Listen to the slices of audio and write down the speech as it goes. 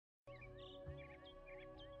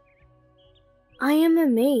I am a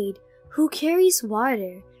maid who carries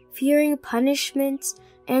water, fearing punishments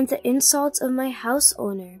and the insults of my house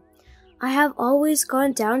owner. I have always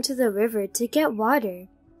gone down to the river to get water,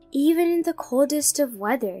 even in the coldest of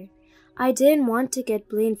weather. I didn't want to get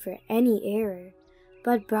blamed for any error.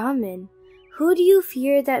 But Brahmin, who do you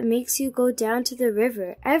fear that makes you go down to the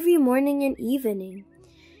river every morning and evening?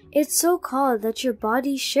 It's so cold that your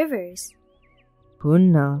body shivers.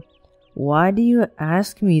 Punna, why do you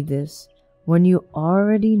ask me this when you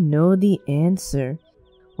already know the answer?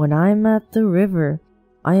 When I'm at the river,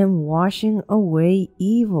 I am washing away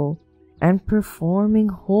evil and performing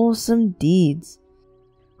wholesome deeds.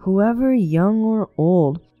 Whoever, young or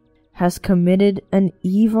old, has committed an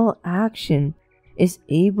evil action is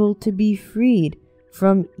able to be freed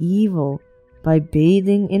from evil by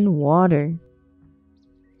bathing in water.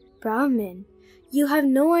 Brahmin, you have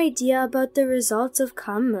no idea about the results of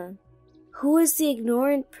karma. Who is the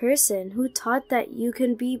ignorant person who taught that you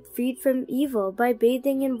can be freed from evil by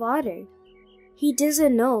bathing in water? He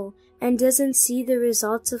doesn't know and doesn't see the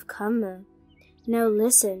results of karma. Now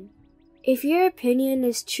listen, if your opinion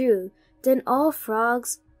is true, then all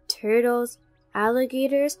frogs, turtles,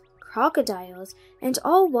 alligators, crocodiles, and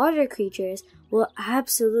all water creatures will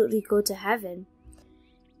absolutely go to heaven.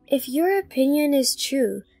 If your opinion is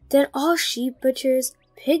true, then all sheep butchers,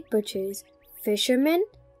 pig butchers, fishermen,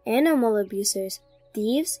 animal abusers,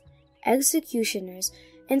 thieves, executioners,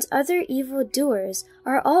 and other evildoers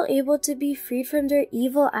are all able to be freed from their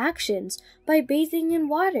evil actions by bathing in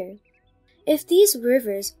water. If these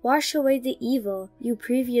rivers wash away the evil you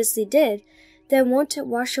previously did, then won't it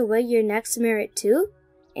wash away your next merit too?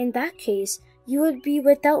 In that case, you would be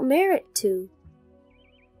without merit too.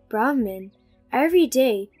 Brahmin, every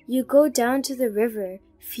day you go down to the river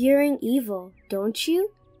fearing evil, don't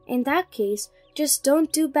you? In that case, just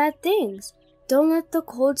don't do bad things. Don't let the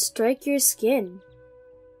cold strike your skin.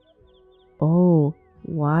 Oh,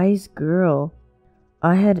 wise girl,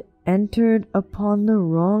 I had entered upon the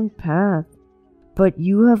wrong path, but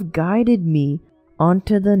you have guided me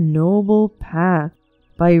onto the noble path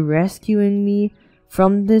by rescuing me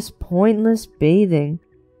from this pointless bathing.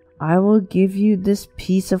 I will give you this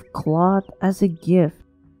piece of cloth as a gift.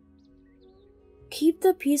 Keep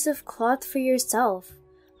the piece of cloth for yourself.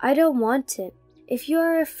 I don't want it. If you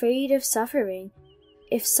are afraid of suffering,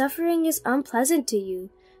 if suffering is unpleasant to you,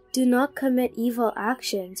 do not commit evil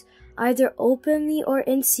actions, either openly or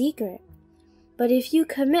in secret. But if you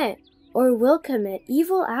commit or will commit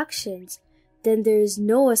evil actions, then there is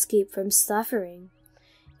no escape from suffering.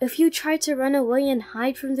 If you try to run away and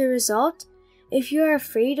hide from the result, if you are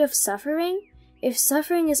afraid of suffering, if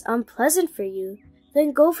suffering is unpleasant for you,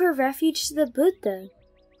 then go for refuge to the Buddha,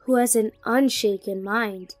 who has an unshaken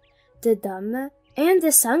mind, the Dhamma and the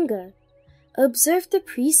Sangha. Observe the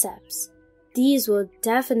precepts. These will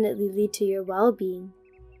definitely lead to your well-being.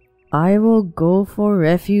 I will go for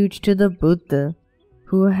refuge to the Buddha,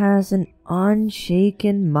 who has an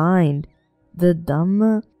unshaken mind, the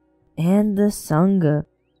Dhamma and the Sangha.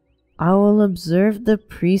 I will observe the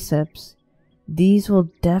precepts. These will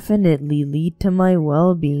definitely lead to my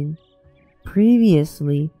well-being.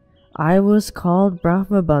 Previously, I was called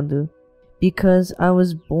Brahmabandhu because I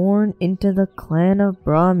was born into the clan of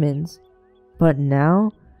Brahmins. But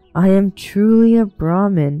now, I am truly a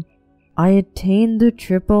Brahmin. I attained the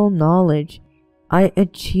triple knowledge. I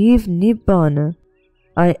achieved Nibbana.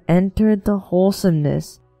 I entered the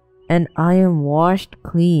wholesomeness, and I am washed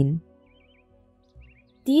clean.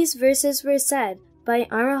 These verses were said by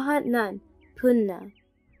Arahant nun, Punna.